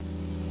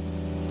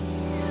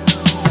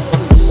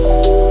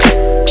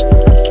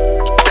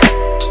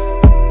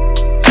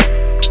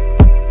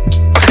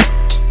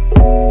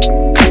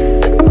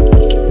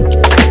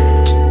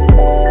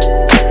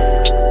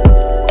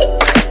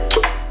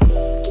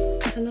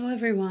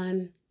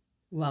everyone.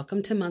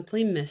 Welcome to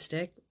Monthly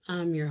Mystic.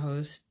 I'm your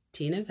host,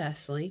 Tina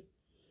Vesley,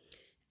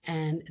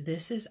 and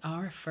this is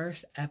our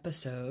first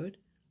episode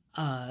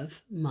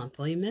of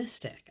Monthly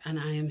Mystic, and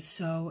I am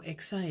so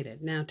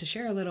excited. Now, to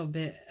share a little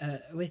bit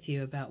with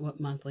you about what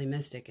Monthly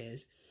Mystic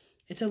is,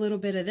 it's a little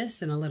bit of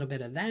this and a little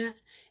bit of that.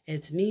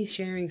 It's me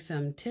sharing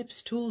some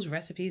tips, tools,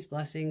 recipes,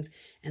 blessings,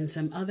 and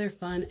some other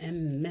fun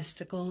and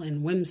mystical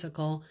and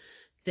whimsical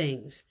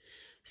things.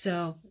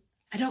 So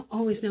I don't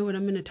always know what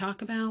I'm going to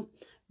talk about,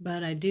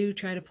 but I do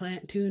try to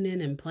tune in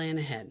and plan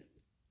ahead.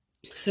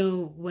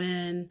 So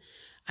when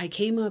I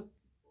came up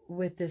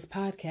with this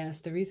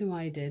podcast, the reason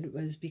why I did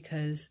was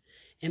because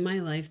in my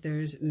life,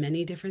 there's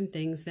many different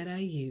things that I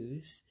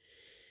use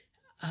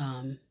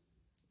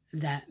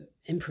that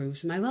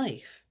improves my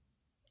life.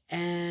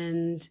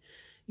 And,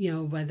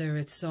 whether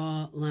it's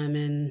salt,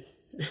 lemon,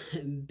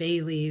 bay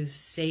leaves,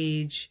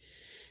 sage,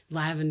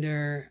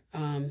 lavender,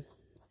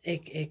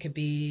 it could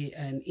be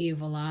an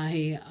evil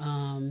eye,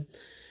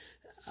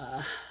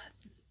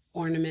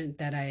 ornament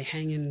that I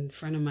hang in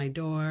front of my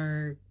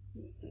door,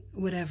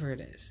 whatever it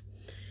is.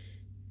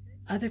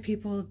 Other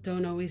people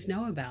don't always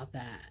know about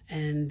that,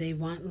 and they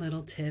want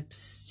little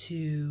tips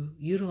to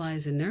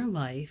utilize in their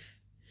life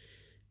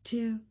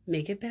to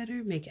make it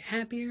better, make it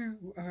happier,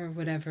 or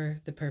whatever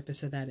the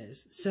purpose of that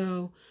is.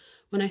 So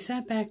when I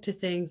sat back to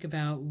think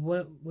about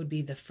what would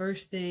be the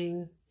first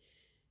thing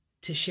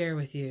to share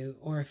with you,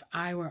 or if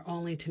I were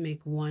only to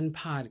make one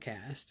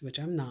podcast, which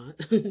I'm not,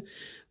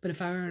 but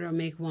if I were to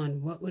make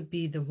one, what would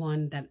be the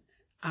one that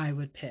I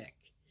would pick?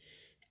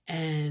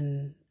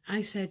 And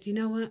I said, you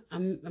know what?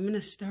 I'm going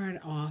to start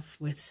off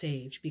with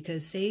sage,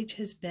 because sage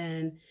has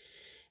been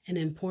an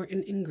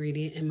important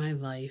ingredient in my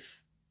life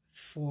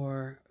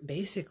for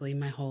basically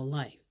my whole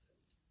life.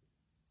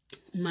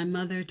 My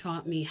mother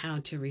taught me how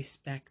to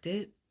respect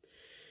it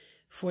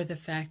for the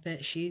fact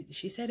that she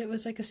said it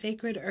was like a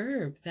sacred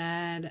herb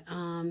that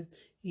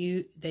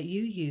you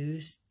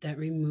use that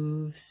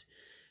removes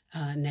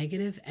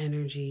negative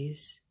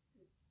energies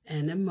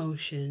and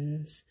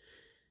emotions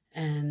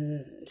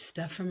and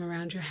stuff from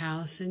around your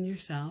house and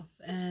yourself,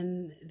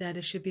 and that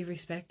it should be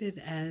respected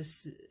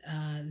as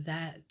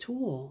that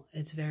tool.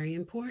 It's very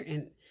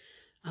important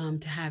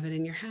to have it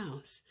in your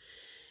house.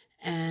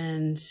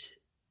 And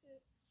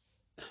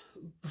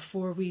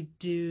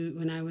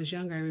when I was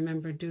younger, I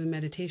remember doing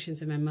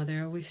meditations, and my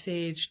mother always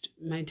saged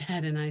my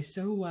dad and I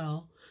so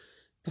well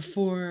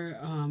before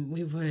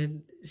we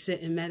would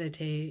sit and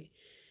meditate.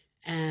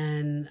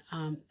 And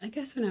I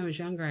guess when I was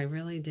younger, I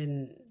really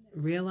didn't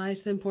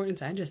realize the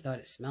importance. I just thought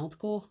it smelled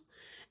cool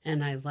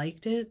and I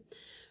liked it.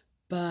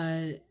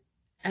 But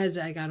as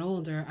I got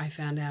older, I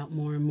found out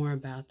more and more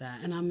about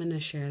that, and I'm going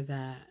to share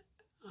that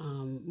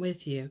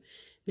with you.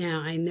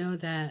 Now, I know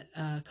that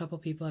a couple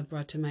people have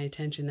brought to my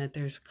attention that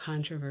there's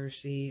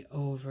controversy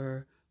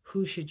over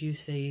who should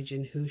use sage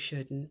and who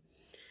shouldn't.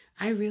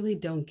 I really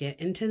don't get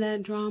into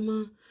that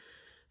drama.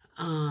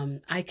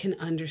 I can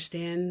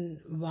understand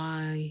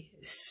why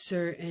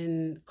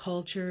certain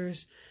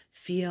cultures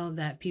feel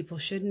that people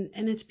shouldn't,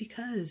 and it's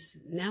because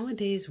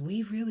nowadays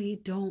we really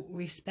don't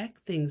respect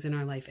things in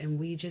our life, and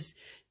we just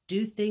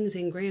do things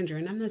in grandeur.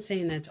 And I'm not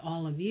saying that's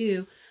all of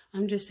you.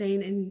 I'm just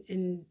saying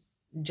in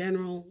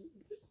general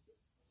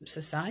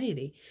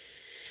society.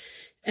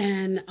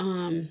 And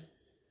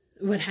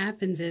what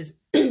happens is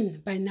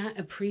by not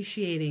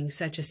appreciating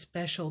such a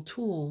special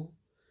tool,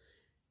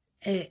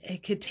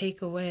 it could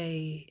take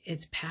away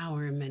its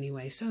power in many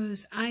ways. So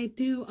I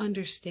do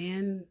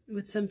understand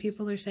what some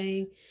people are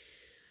saying.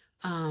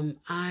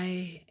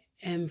 I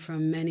am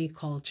from many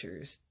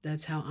cultures.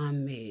 That's how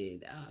I'm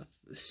made of,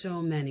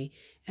 so many.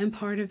 And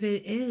part of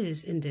it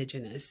is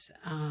indigenous.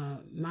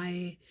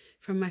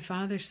 From my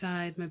father's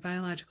side, my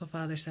biological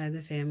father's side of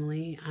the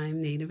family,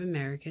 I'm Native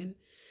American.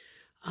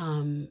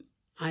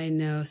 I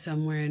know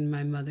somewhere in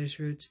my mother's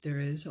roots there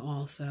is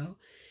also.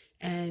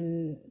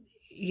 And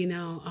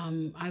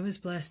I was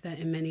blessed that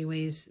in many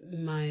ways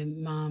my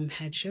mom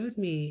had showed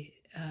me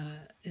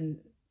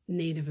in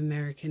Native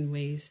American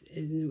ways,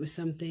 and it was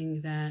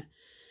something that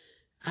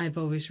I've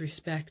always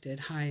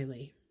respected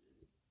highly.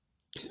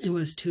 It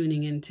was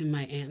tuning into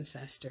my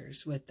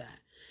ancestors with that.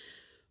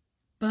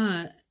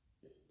 But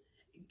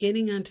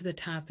getting onto the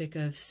topic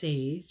of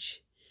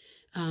sage,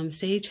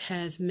 sage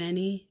has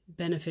many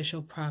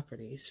beneficial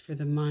properties for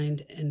the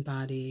mind and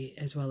body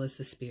as well as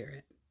the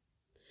spirit.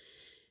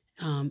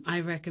 I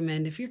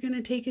recommend if you're going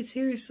to take it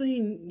seriously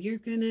and you're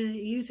going to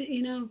use it,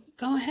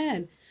 go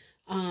ahead.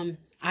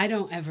 I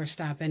don't ever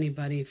stop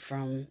anybody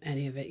from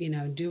any of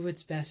it. Do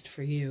what's best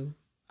for you.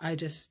 I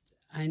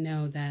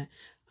know that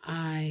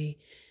I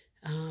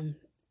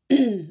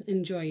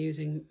enjoy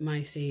using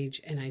my sage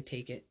and I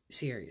take it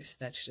serious.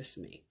 That's just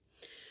me.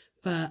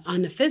 But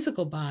on the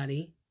physical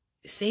body,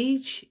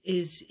 sage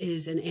is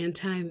an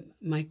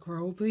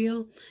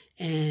antimicrobial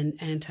and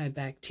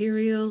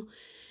antibacterial,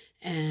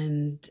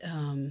 and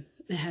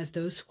it has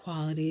those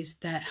qualities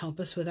that help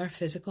us with our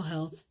physical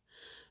health.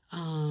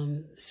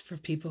 For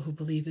people who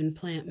believe in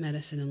plant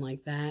medicine and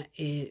like that,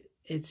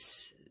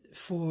 it's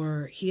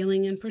for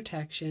healing and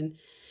protection.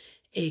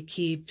 It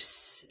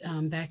keeps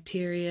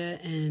bacteria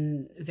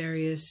and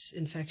various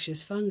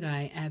infectious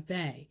fungi at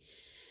bay.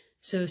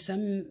 So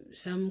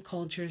some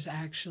cultures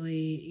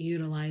actually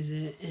utilize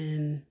it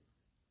in,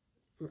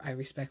 I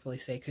respectfully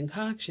say,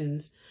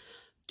 concoctions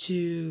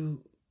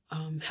to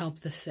help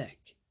the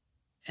sick,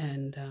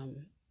 and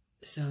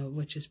so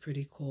which is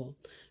pretty cool.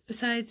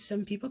 Besides,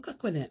 some people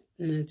cook with it,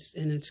 and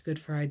it's good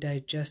for our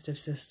digestive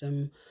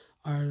system,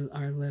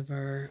 our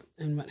liver,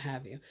 and what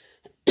have you.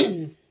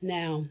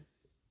 Now,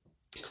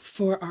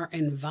 for our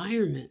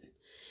environment,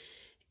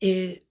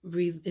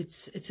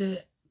 it's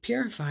a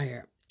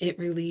purifier. It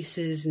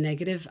releases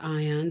negative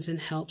ions and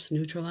helps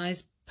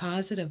neutralize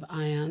positive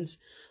ions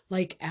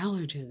like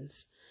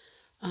allergens.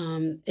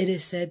 It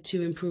is said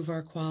to improve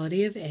our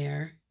quality of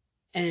air,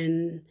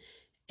 and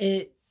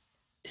it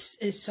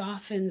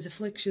softens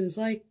afflictions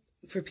like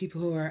for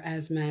people who are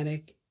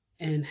asthmatic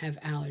and have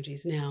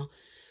allergies. Now,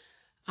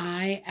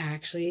 I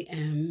actually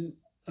am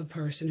a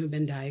person who's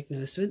been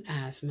diagnosed with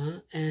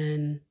asthma,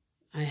 and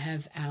I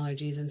have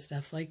allergies and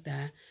stuff like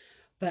that.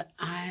 But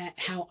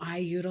how I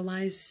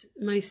utilize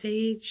my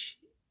sage,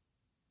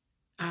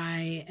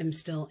 I am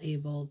still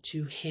able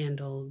to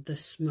handle the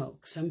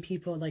smoke. Some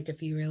people, like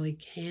if you really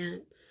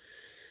can't,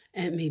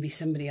 and maybe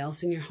somebody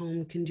else in your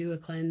home can do a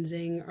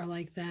cleansing or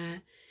like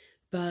that.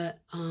 But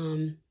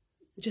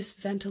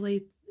just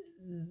ventilate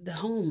the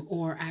home,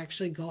 or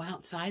actually go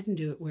outside and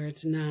do it where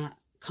it's not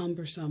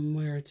cumbersome,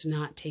 where it's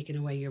not taking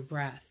away your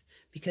breath.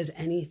 Because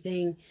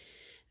anything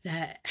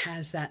that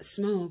has that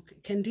smoke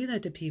can do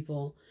that to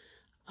people.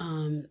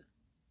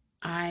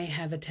 I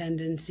have a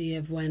tendency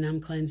of, when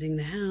I'm cleansing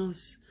the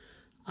house,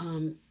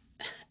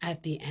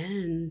 at the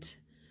end,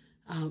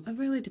 it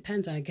really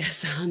depends, I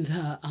guess, on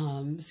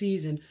the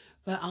season,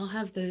 but I'll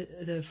have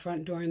the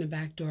front door and the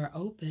back door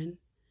open,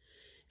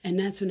 and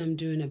that's when I'm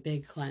doing a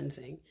big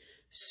cleansing.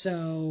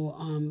 So,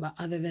 but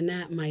other than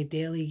that, my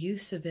daily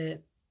use of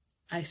it,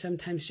 I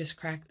sometimes just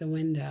crack the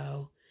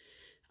window,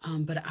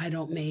 but I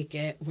don't make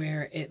it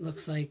where it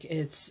looks like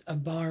it's a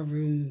bar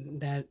room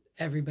that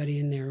everybody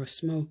in there was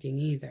smoking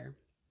either.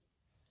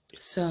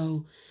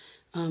 So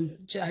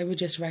I would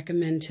just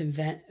recommend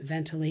to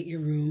ventilate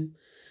your room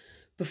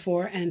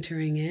before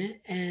entering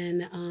it,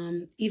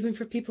 and even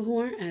for people who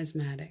aren't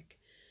asthmatic.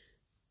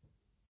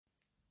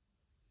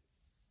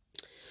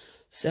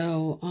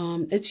 So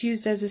it's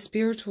used as a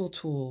spiritual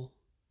tool.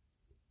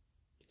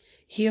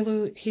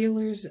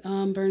 Healers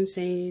burn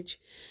sage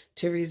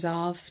to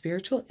resolve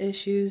spiritual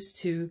issues,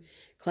 to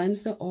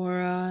cleanse the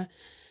aura,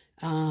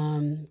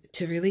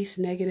 to release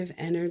negative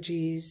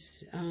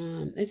energies.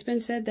 It's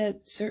been said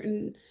that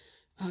certain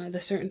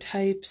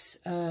types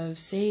of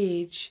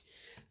sage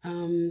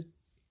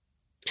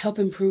help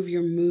improve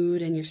your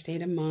mood and your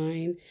state of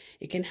mind.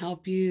 It can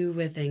help you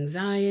with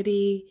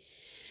anxiety.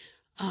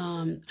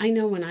 I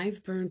know when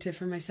I've burnt it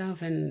for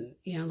myself, and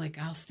like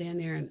I'll stand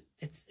there, and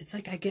it's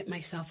like I get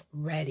myself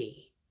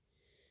ready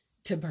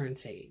to burn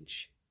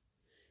sage.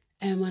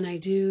 And when I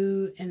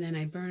do, and then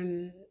I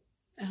burn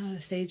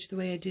sage the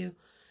way I do,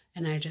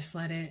 and I just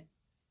let it,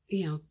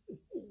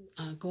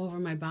 go over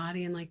my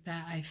body, and like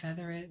that, I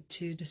feather it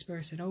to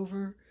disperse it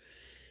over.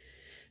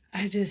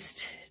 I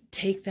just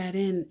take that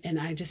in, and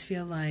I just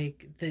feel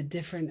like the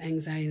different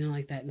anxiety,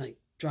 like that, like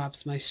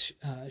drops my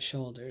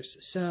shoulders.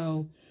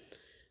 So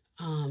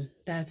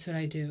that's what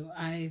I do.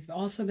 I've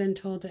also been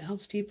told it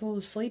helps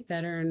people sleep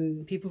better,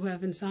 and people who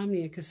have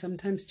insomnia, because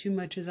sometimes too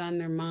much is on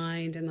their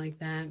mind and like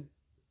that.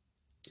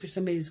 Or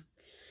somebody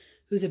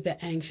who's a bit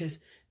anxious,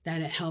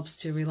 that it helps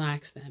to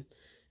relax them.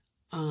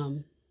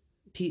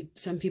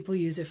 Some people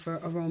use it for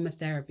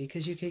aromatherapy,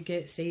 because you could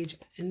get sage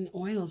in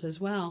oils as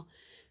well.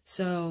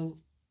 So,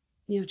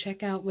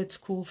 check out what's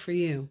cool for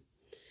you.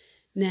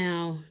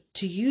 Now,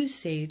 to use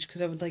sage,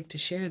 because I would like to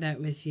share that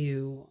with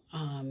you,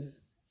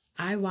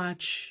 I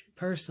watch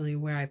personally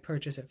where I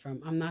purchase it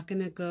from. I'm not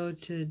going to go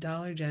to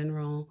Dollar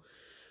General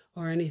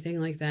or anything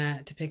like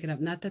that to pick it up.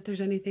 Not that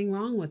there's anything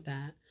wrong with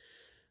that.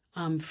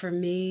 For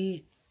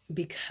me,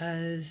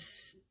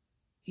 because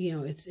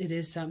it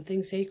is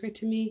something sacred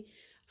to me,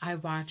 I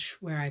watch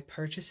where I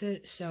purchase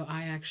it. So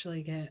I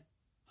actually get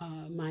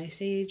my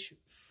sage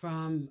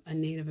from a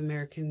Native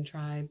American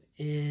tribe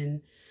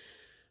in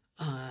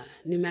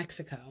New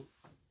Mexico,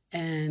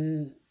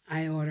 and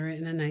I order it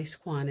in a nice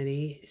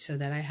quantity so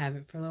that I have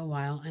it for a little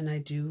while, and I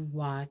do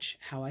watch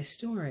how I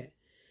store it.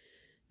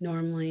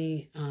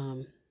 Normally,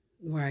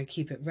 where I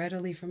keep it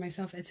readily for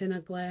myself, it's in a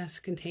glass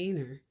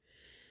container.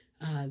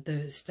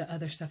 The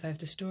other stuff I have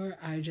to store,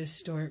 I just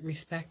store it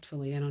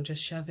respectfully. I don't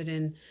just shove it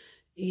in,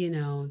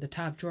 the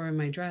top drawer of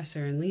my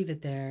dresser and leave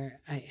it there.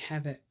 I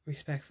have it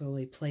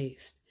respectfully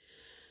placed.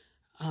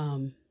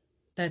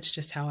 That's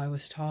just how I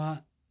was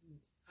taught.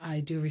 I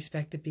do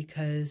respect it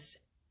because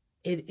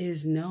it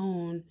is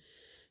known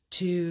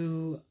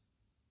to,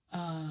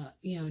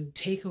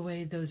 take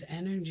away those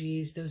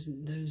energies,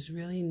 those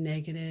really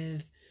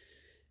negative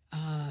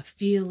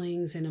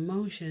feelings and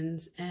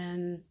emotions.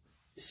 And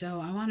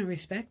so I want to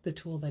respect the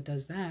tool that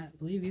does that.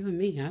 Believe you and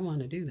me, I want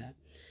to do that.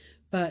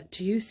 But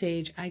to use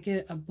sage, I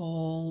get a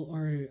bowl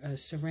or a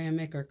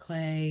ceramic or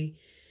clay,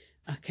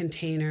 a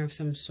container of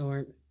some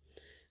sort.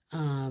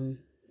 Um,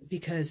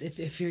 because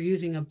if you're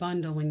using a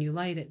bundle, when you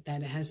light it,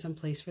 that it has some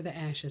place for the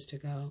ashes to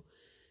go.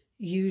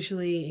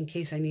 Usually, in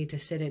case I need to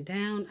sit it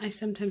down, I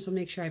sometimes will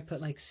make sure I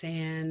put like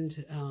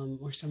sand,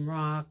 or some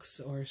rocks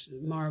or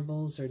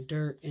marbles or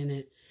dirt in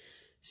it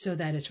so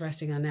that it's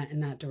resting on that and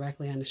not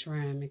directly on the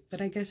ceramic.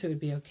 But I guess it would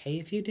be okay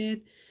if you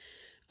did.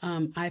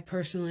 I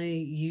personally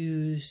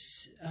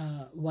use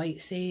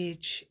white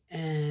sage,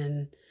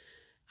 and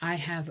I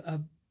have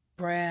a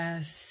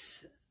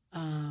brass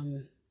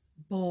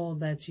bowl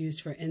that's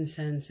used for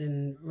incense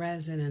and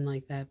resin and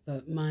like that,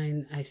 but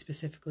mine I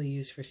specifically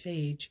use for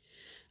sage.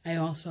 I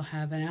also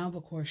have an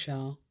albacore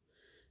shell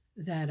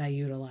that I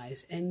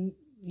utilize, and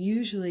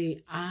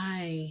usually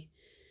I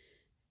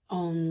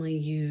only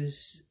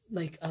use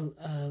like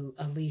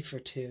a leaf or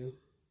two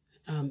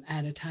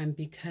at a time,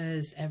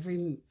 because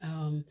every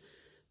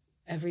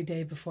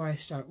day before I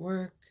start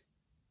work,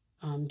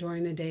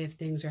 during the day if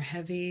things are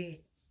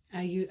heavy,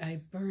 I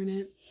burn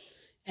it,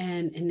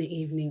 and in the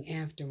evening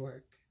after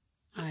work,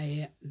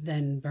 I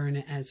then burn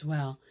it as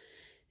well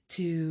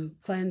to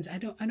cleanse. I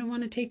don't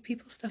want to take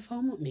people's stuff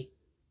home with me.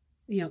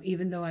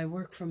 Even though I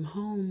work from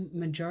home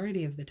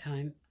majority of the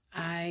time,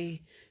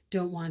 I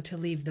don't want to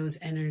leave those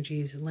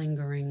energies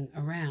lingering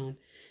around.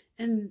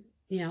 And,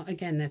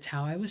 again, that's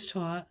how I was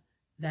taught.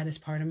 That is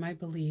part of my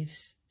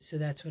beliefs. So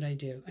that's what I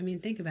do. I mean,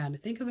 think about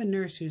it. Think of a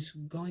nurse who's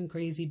going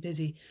crazy,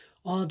 busy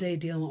all day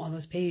dealing with all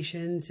those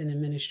patients and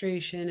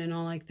administration and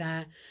all like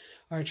that.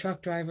 Or a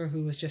truck driver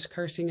who was just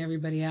cursing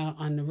everybody out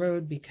on the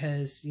road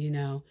because,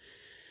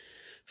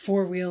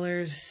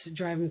 four-wheelers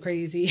drive them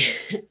crazy,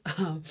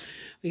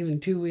 even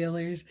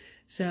two-wheelers.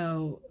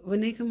 So when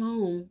they come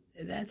home,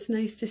 that's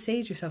nice to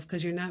sage yourself,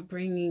 because you're not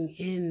bringing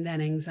in that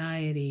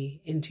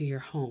anxiety into your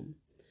home.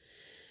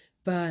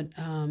 But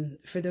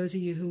for those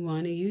of you who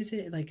want to use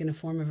it like in a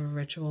form of a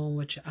ritual,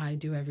 which I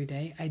do every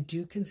day, I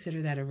do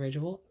consider that a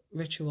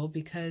ritual,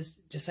 because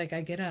just like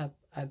I get up,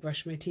 I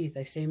brush my teeth,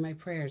 I say my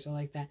prayers, or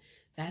like that.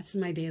 That's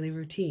my daily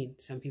routine.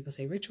 Some people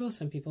say ritual,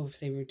 some people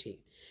say routine.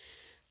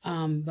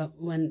 But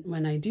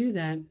when I do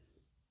that,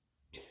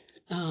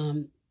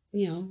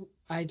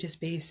 I just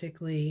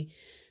basically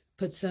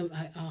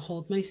I'll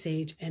hold my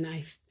sage, and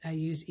I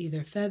use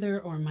either feather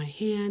or my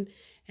hand,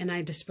 and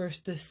I disperse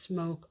the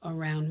smoke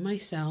around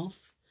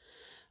myself.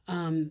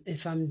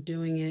 If I'm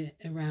doing it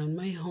around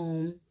my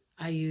home,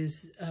 I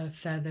use a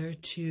feather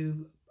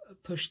to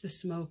push the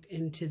smoke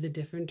into the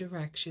different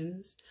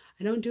directions.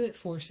 I don't do it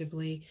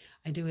forcibly.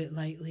 I do it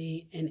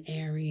lightly and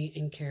airy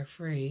and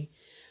carefree.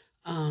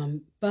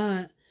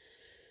 But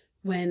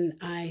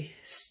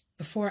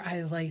before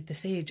I light the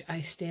sage,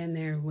 I stand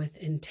there with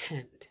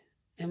intent.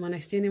 And when I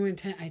stand there with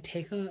intent, I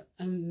take a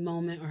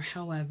moment, or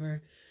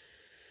however,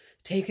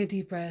 take a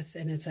deep breath,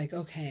 and it's like,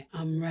 okay,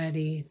 I'm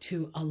ready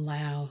to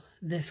allow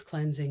this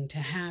cleansing to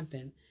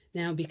happen.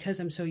 Now, because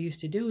I'm so used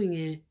to doing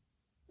it,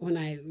 when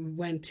I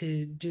went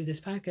to do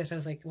this podcast, I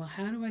was like, well,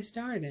 how do I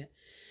start it?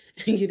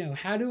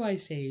 How do I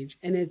sage?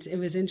 And it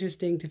was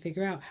interesting to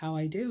figure out how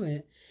I do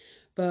it.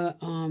 But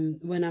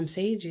when I'm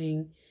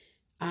saging,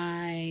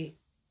 I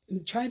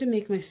try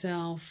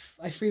to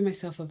I free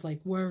myself of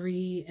like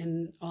worry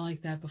and all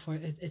like that before.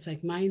 It's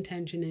like my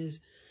intention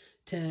is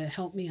to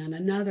help me on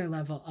another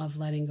level of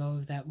letting go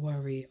of that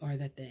worry or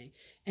that thing.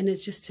 And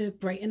it's just to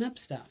brighten up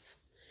stuff.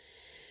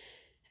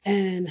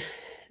 And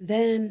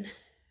then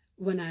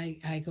when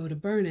I go to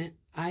burn it,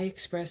 I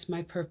express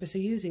my purpose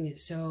of using it.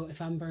 So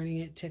if I'm burning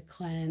it to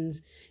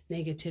cleanse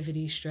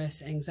negativity,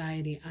 stress,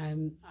 anxiety,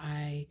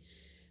 I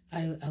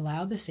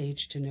allow the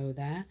sage to know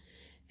that.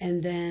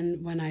 And then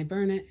when I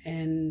burn it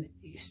and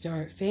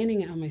start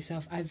fanning it on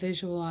myself, I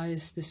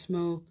visualize the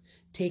smoke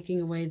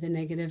taking away the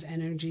negative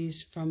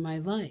energies from my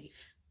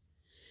life.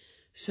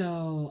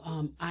 So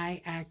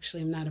I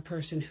actually am not a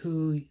person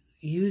who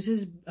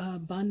uses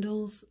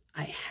bundles.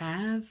 I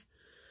have.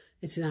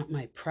 It's not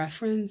my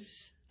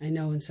preference. I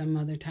know in some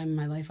other time in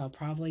my life I'll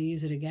probably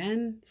use it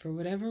again for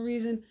whatever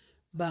reason,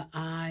 but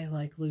I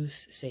like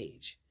loose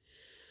sage.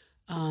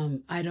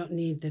 I don't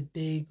need the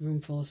big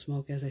room full of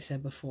smoke, as I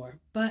said before.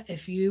 But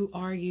if you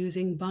are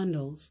using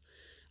bundles,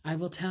 I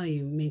will tell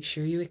you, make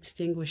sure you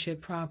extinguish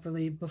it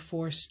properly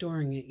before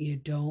storing it. You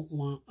don't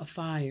want a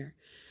fire.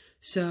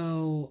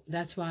 So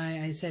that's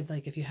why I said,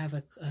 like, if you have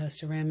a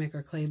ceramic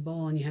or clay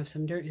bowl and you have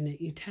some dirt in it,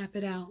 you tap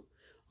it out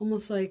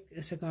almost like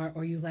a cigar,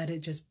 or you let it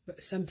just,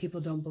 some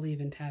people don't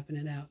believe in tapping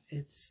it out.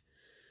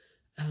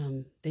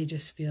 They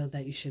just feel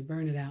that you should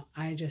burn it out.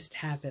 I just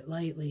tap it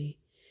lightly,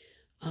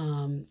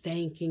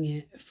 thanking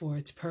it for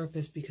its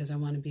purpose, because I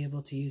want to be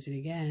able to use it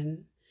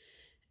again.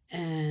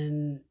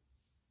 And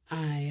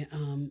I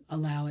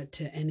allow it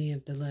to any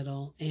of the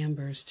little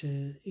ambers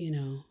to,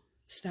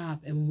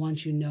 stop. And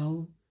once you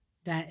know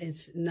that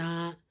it's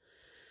not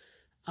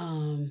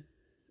on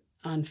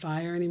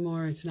fire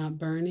anymore, it's not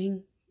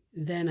burning,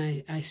 then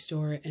I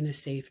store it in a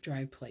safe,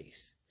 dry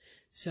place.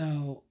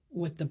 So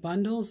with the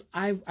bundles,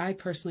 I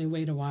personally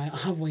wait a while.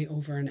 I'll wait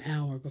over an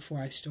hour before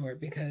I store it,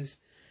 because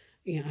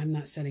I'm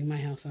not setting my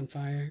house on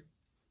fire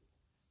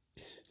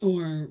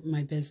or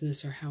my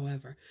business or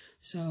however.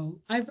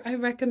 So I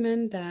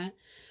recommend that.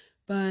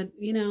 But,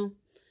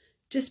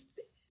 just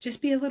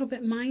just be a little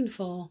bit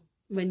mindful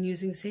when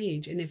using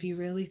sage. And if you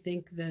really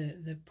think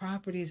the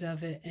properties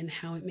of it and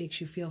how it makes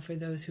you feel for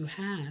those who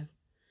have,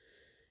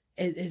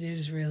 it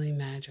is really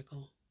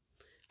magical.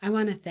 I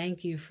want to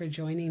thank you for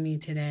joining me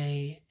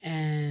today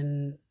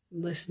and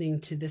listening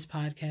to this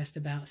podcast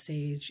about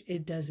sage.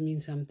 It does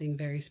mean something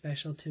very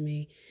special to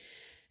me.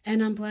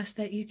 And I'm blessed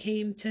that you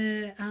came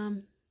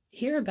to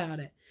hear about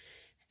it.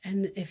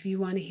 And if you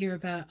want to hear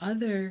about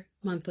other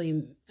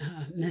monthly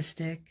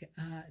mystic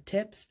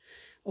tips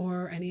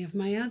or any of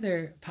my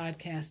other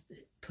podcasts,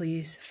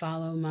 please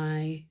follow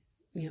my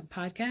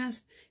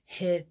podcast,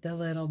 hit the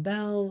little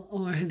bell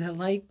or the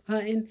like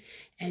button,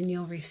 and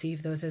you'll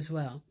receive those as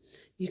well.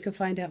 You can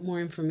find out more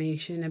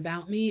information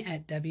about me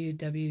at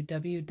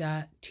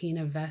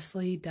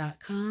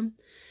www.tinavesley.com.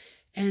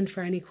 And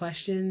for any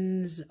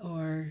questions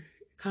or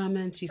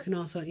comments, you can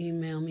also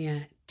email me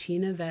at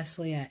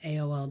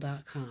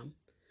tinavesley@aol.com.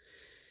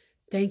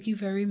 Thank you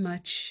very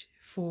much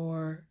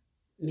for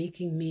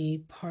making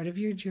me part of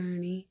your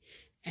journey,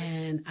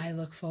 and I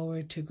look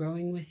forward to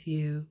growing with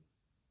you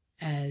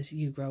as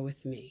you grow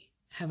with me.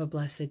 Have a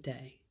blessed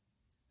day.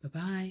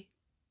 Bye-bye.